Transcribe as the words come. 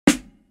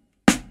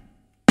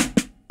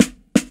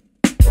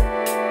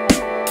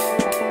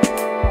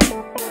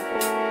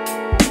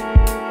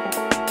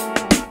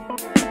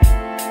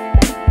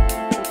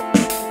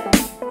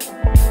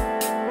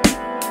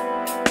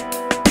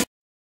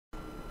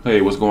Hey,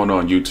 what's going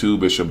on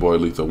YouTube? It's your boy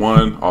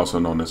Lethal1, also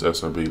known as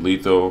SRB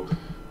Lethal,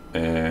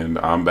 and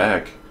I'm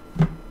back.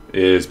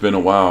 It's been a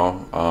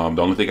while.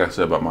 The only thing I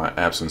said about my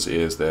absence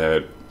is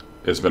that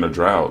it's been a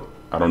drought.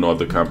 I don't know if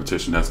the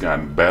competition has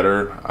gotten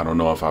better. I don't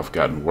know if I've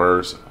gotten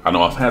worse. I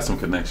know I've had some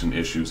connection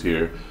issues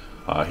here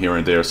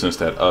and there since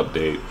that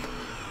update.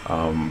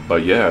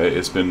 But yeah,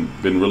 it's been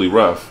really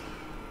rough.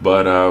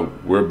 But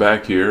we're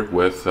back here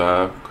with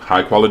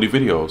high quality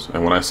videos.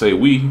 And when I say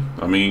we,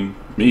 I mean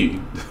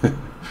me.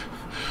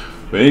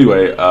 But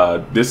anyway,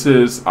 this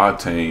is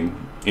Octane.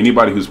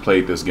 Anybody who's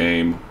played this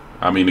game,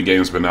 I mean, the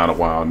game's been out a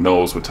while,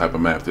 knows what type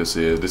of map this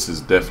is. This is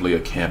definitely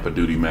a camp of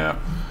duty map.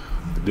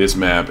 This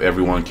map,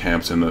 everyone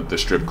camps in the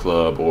strip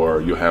club,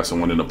 or you'll have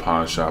someone in the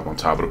pawn shop, on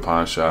top of the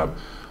pawn shop,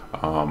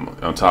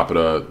 on top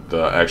of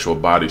the actual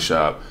body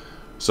shop.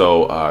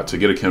 So to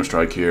get a KEM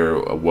strike here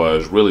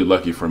was really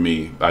lucky for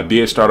me. I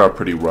did start out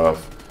pretty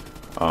rough.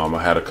 I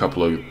had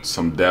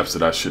some deaths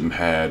that I shouldn't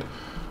had.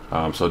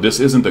 So this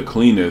isn't the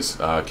cleanest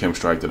KEM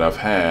strike that I've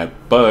had,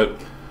 but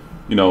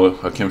you know,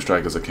 a KEM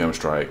strike is a KEM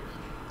strike.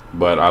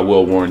 But I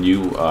will warn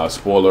you,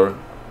 spoiler,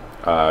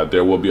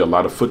 there will be a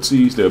lot of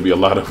footsies, there'll be a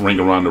lot of ring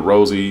around the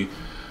rosy,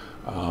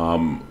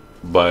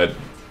 but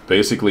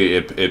basically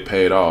it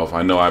paid off.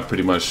 I know I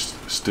pretty much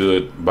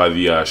stood by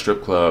the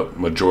strip club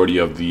majority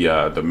of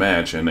the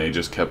match, and they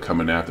just kept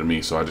coming after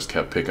me, so I just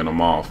kept picking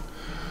them off.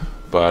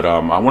 But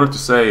I wanted to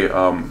say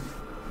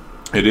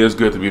it is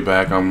good to be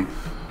back. I'm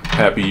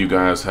happy you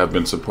guys have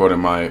been supporting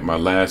my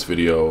last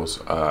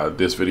videos.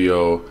 This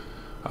video,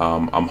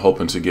 I'm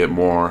hoping to get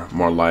more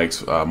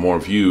likes, more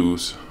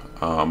views.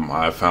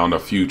 I found a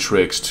few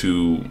tricks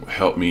to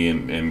help me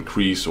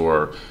increase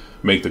or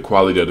make the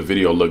quality of the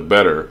video look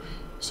better.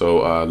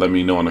 So let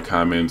me know in the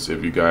comments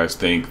if you guys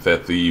think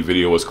that the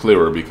video was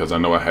clearer, because I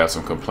know I had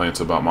some complaints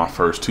about my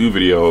first two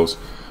videos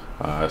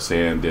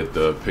saying that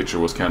the picture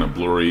was kind of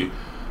blurry.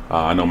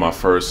 I know my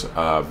first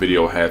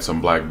video had some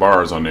black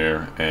bars on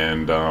there,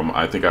 and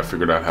I think I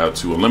figured out how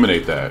to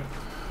eliminate that.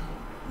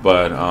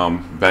 But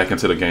back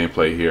into the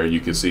gameplay here,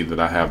 you can see that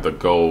I have the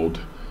gold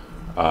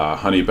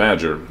honey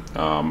badger.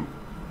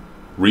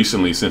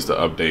 Recently, since the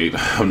update,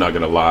 I'm not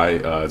gonna lie,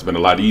 it's been a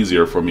lot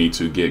easier for me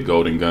to get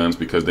golden guns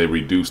because they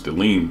reduced the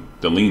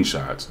lean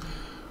shots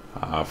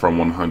from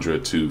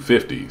 100 to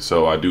 50.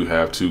 So I do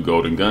have 2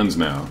 golden guns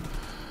now.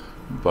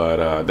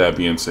 But that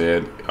being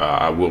said,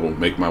 I will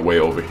make my way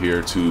over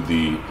here to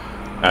the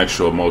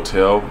actual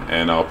motel,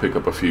 and I'll pick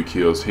up a few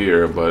kills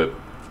here. But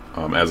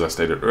as I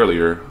stated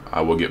earlier,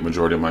 I will get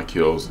majority of my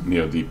kills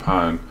near the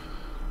pawn.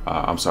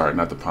 I'm sorry,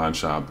 not the pawn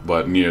shop,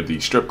 but near the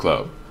strip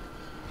club.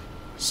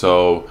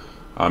 So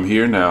I'm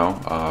here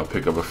now.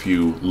 Pick up a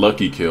few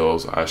lucky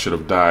kills. I should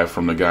have died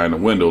from the guy in the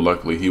window.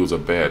 Luckily, he was a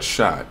bad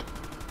shot.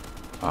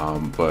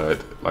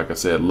 But like I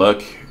said,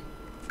 luck.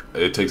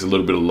 It takes a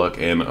little bit of luck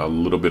and a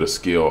little bit of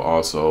skill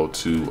also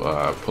to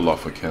pull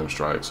off a KEM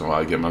strike. So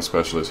I get my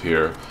specialist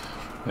here,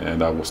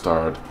 and I will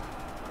start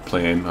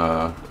playing,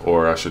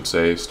 or I should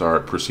say,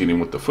 start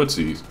proceeding with the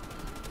footsies.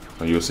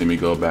 So you'll see me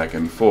go back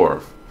and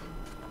forth.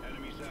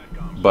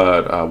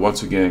 But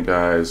once again,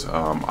 guys,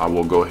 I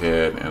will go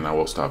ahead and I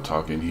will stop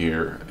talking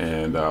here,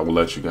 and I will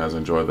let you guys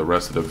enjoy the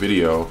rest of the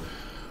video.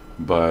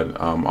 But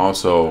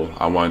also,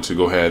 I wanted to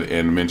go ahead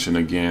and mention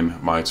again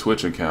my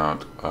Twitch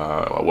account,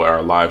 where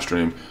our live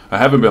stream. I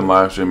haven't been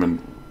live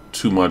streaming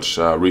too much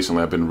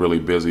recently. I've been really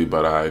busy,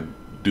 but I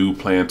do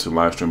plan to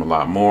live stream a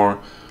lot more.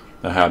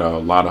 I had a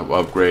lot of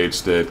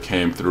upgrades that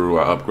came through.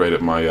 I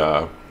upgraded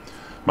my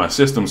my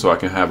system so I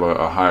can have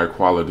a higher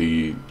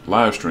quality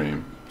live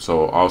stream.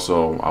 So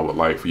also, I would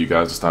like for you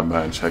guys to stop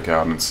by and check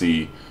out and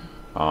see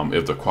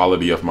if the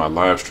quality of my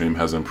live stream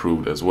has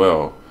improved as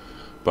well.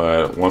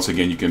 But once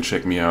again, you can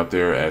check me out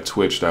there at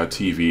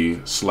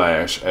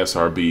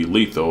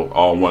twitch.tv/SRBLethal,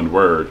 all one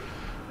word.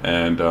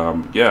 And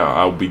yeah,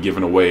 I'll be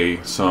giving away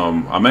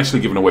I'm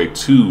actually giving away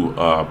 2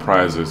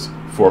 prizes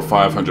for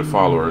 500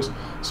 followers.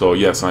 So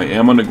yes, I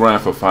am on the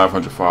grind for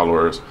 500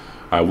 followers.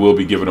 I will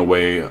be giving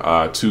away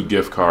 2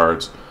 gift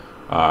cards,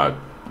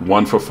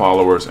 1 for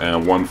followers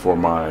and 1 for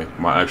my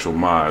actual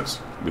mods,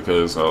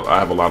 because I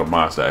have a lot of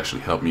mods that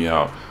actually help me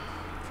out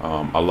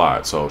a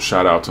lot. So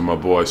shout out to my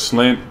boy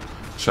Slint.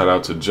 Shout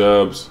out to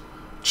Jubs,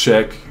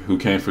 Check, who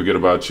can't forget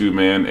about you,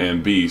 man,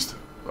 and Beast,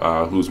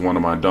 who's one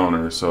of my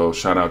donors. So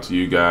shout out to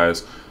you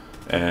guys.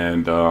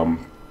 And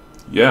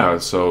yeah,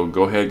 so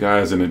go ahead,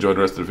 guys, and enjoy the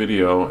rest of the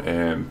video.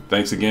 And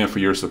thanks again for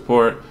your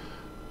support.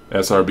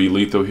 SRB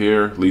Lethal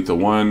here,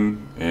 Lethal1,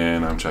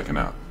 and I'm checking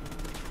out.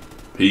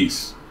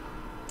 Peace.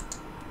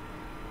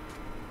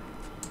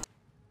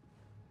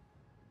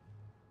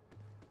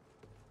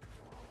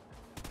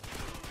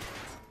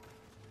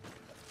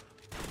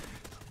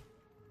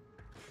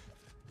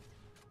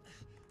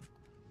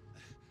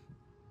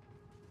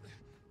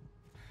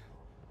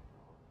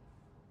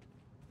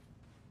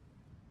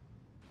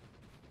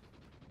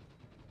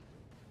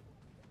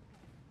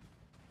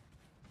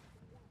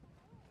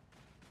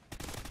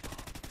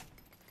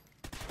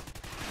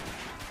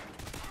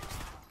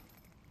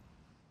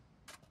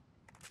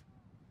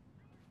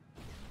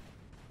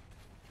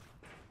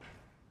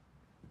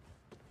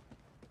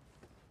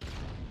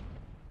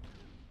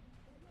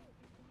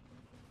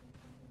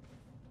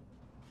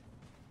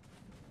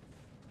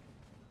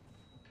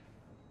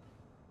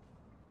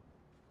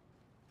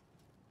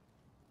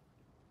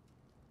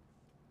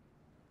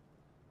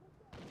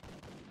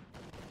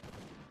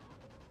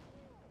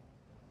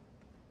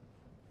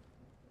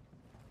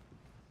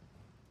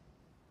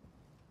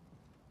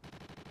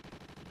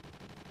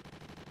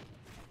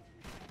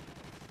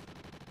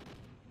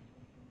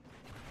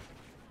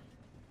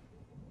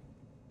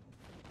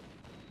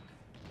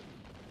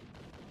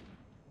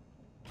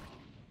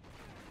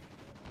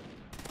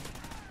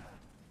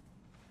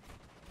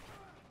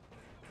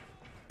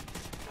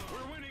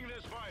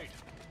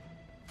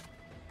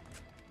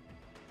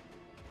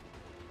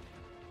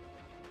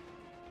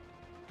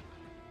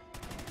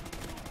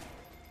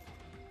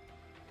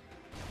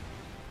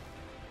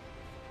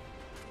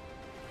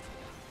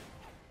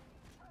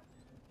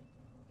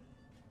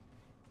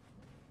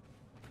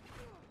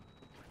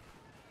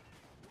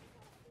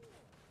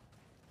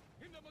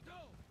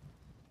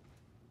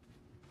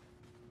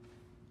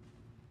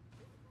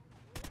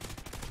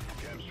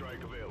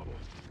 strike available.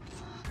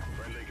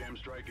 Friendly chem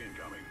strike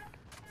incoming.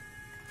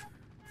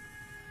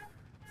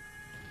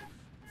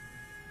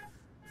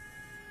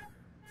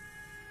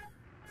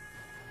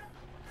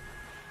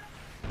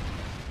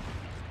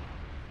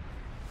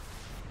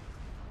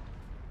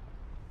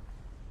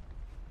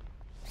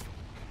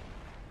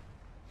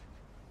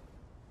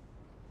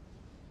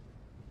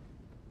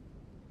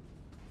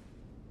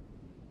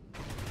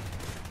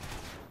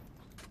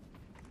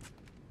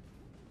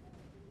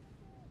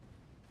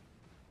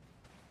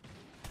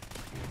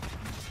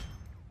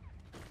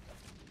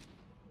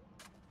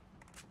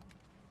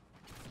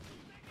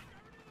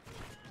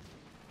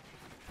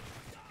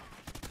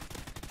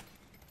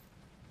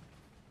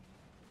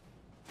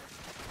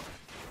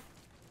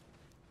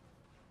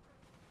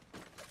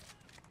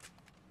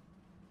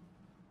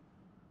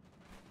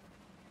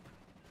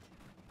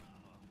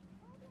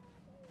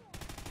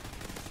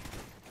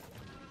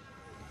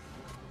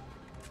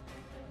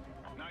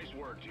 Nice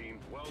work, team.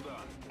 Well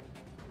done.